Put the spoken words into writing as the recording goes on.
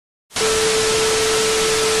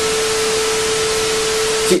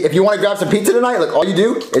See, if you want to grab some pizza tonight, look, all you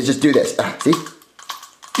do is just do this. See?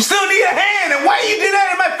 You still need a hand, and why you do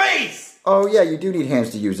that in my face? Oh yeah, you do need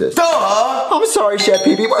hands to use this. Duh! I'm sorry, Chef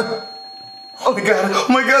Pee-Pee. Oh my god,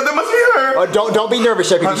 that must be her. Don't be nervous,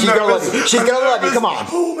 Chef Pee-Pee. She's gonna love you. She's gonna love you. Come on.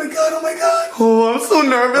 Oh my god. Oh, I'm so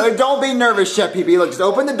nervous. Don't be nervous, Chef Pee-Pee. Look, just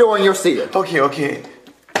open the door and you'll see her. Okay.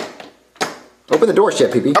 Open the door,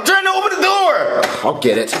 Chef Pee-Pee. I'm trying to open the door. I'll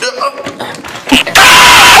get it.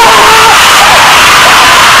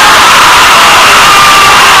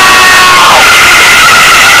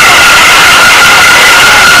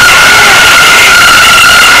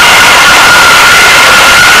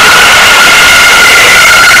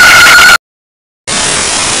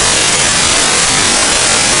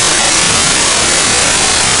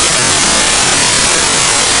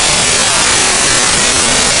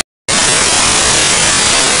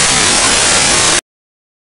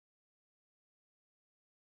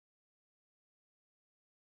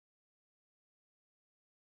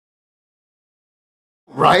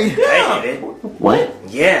 Right? I did it. What?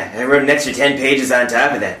 Yeah, I wrote an extra 10 pages on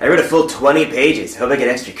top of that. I wrote a full 20 pages. Hope I get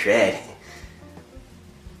extra cred.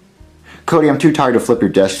 Cody, I'm too tired to flip your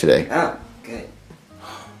desk today. Oh, good.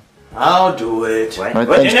 I'll do it. What? Right,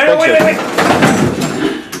 What? thanks, No, wait.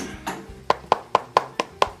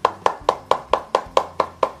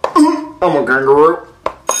 I'm a kangaroo.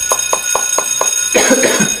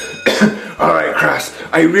 Alright, Crass,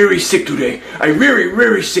 I'm really sick today. I'm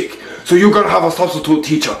really sick. So you're gonna have a substitute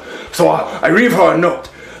teacher. So I leave her a note.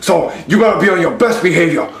 So you gotta be on your best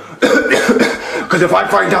behavior. Because if I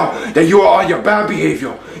find out that you are on your bad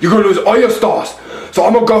behavior, you're gonna lose all your stars. So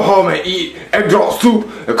I'm gonna go home and eat egg drop soup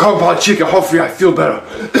and compound chicken. Hopefully I feel better.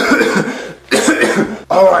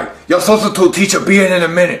 Alright, your substitute teacher be in a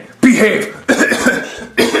minute. Behave.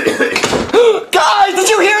 Guys, did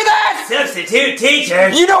you hear that? Substitute teacher.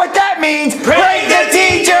 You know what that means? Prank the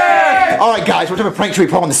teacher! Alright guys, what type of prank should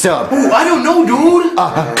we put on the sub? I don't know, dude.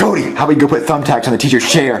 Cody, how about we go put thumbtacks on the teacher's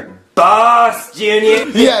chair? Boss, Junior.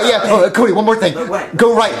 Yeah. Oh, Cody, one more thing. What?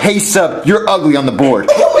 Go write, hey sub, you're ugly on the board.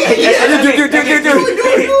 Do.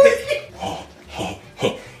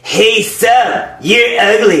 Hey, sub, you're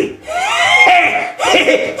ugly.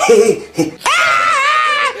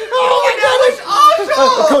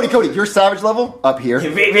 Cody, your savage level up here.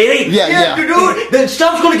 Really? Yeah. Dude, then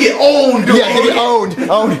stuff's gonna get owned, dude. Yeah, owned.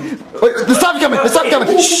 Wait, the stop's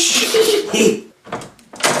coming. Shh.